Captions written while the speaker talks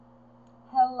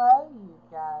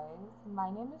guys. My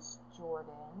name is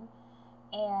Jordan,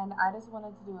 and I just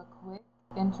wanted to do a quick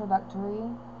introductory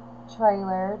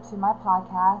trailer to my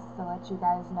podcast to let you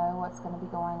guys know what's going to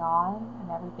be going on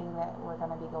and everything that we're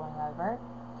going to be going over.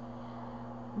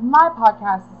 My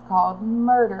podcast is called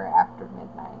Murder After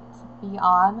Midnight,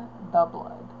 Beyond the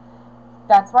Blood.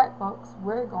 That's right, folks.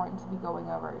 We're going to be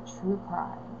going over true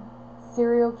crime,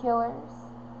 serial killers,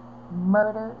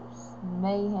 murders,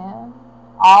 mayhem,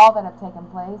 all that have taken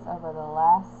place over the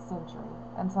last century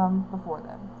and some before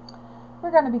then. We're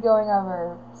going to be going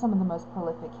over some of the most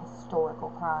prolific historical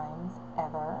crimes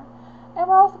ever, and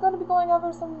we're also going to be going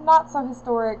over some not so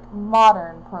historic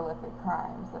modern prolific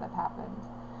crimes that have happened.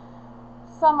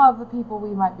 Some of the people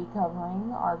we might be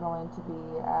covering are going to be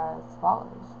as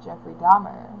follows: Jeffrey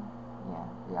Dahmer, yeah,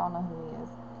 we all know who he is;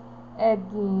 Ed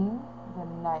Gein, the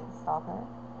Night Stalker.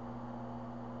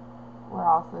 We're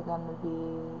also going to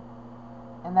be,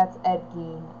 and that's Ed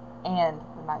Gein and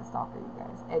the Night Stalker, you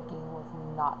guys. Ed Gein was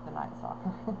not the Night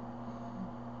Stalker.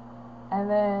 And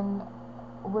then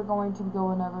we're going to be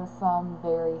going over some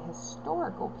very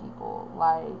historical people,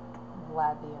 like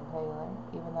Vlad the Impaler,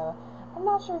 even though I'm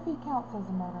not sure if he counts as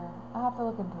a murderer. I have to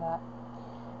look into that.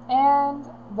 And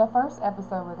the first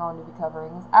episode we're going to be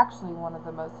covering is actually one of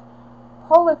the most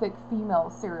prolific female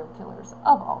serial killers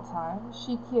of all time.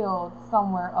 She killed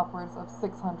somewhere upwards of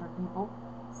 600 people,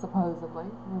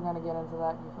 supposedly. We're going to get into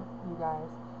that, you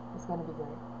guys. It's going to be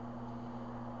great.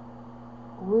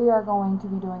 We are going to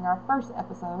be doing our first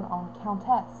episode on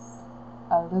Countess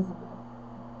Elizabeth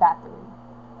Bathory.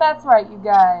 That's right, you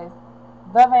guys.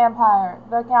 The vampire,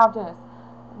 the Countess,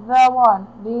 the one,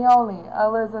 the only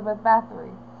Elizabeth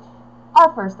Bathory.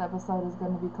 Our first episode is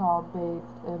going to be called Bathed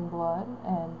in Blood,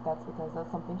 and that's because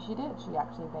that's something she did. She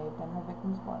actually bathed in her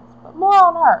victims' blood. But more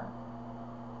on her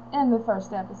in the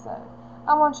first episode.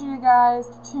 I want you guys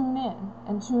to tune in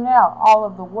and tune out all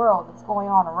of the world that's going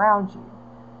on around you.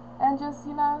 And just,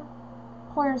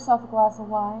 pour yourself a glass of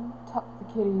wine, tuck the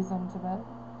kitties into bed,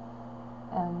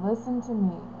 and listen to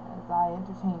me as I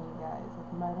entertain you guys with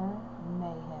murder,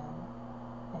 mayhem,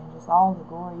 and just all the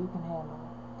gore you can handle.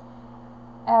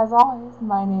 As always,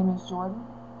 my name is Jordan,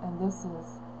 and this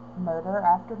is Murder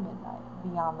After Midnight,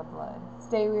 Beyond the Blood.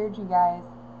 Stay weird, you guys.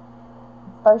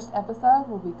 First episode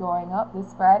will be going up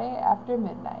this Friday after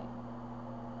midnight.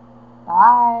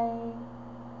 Bye.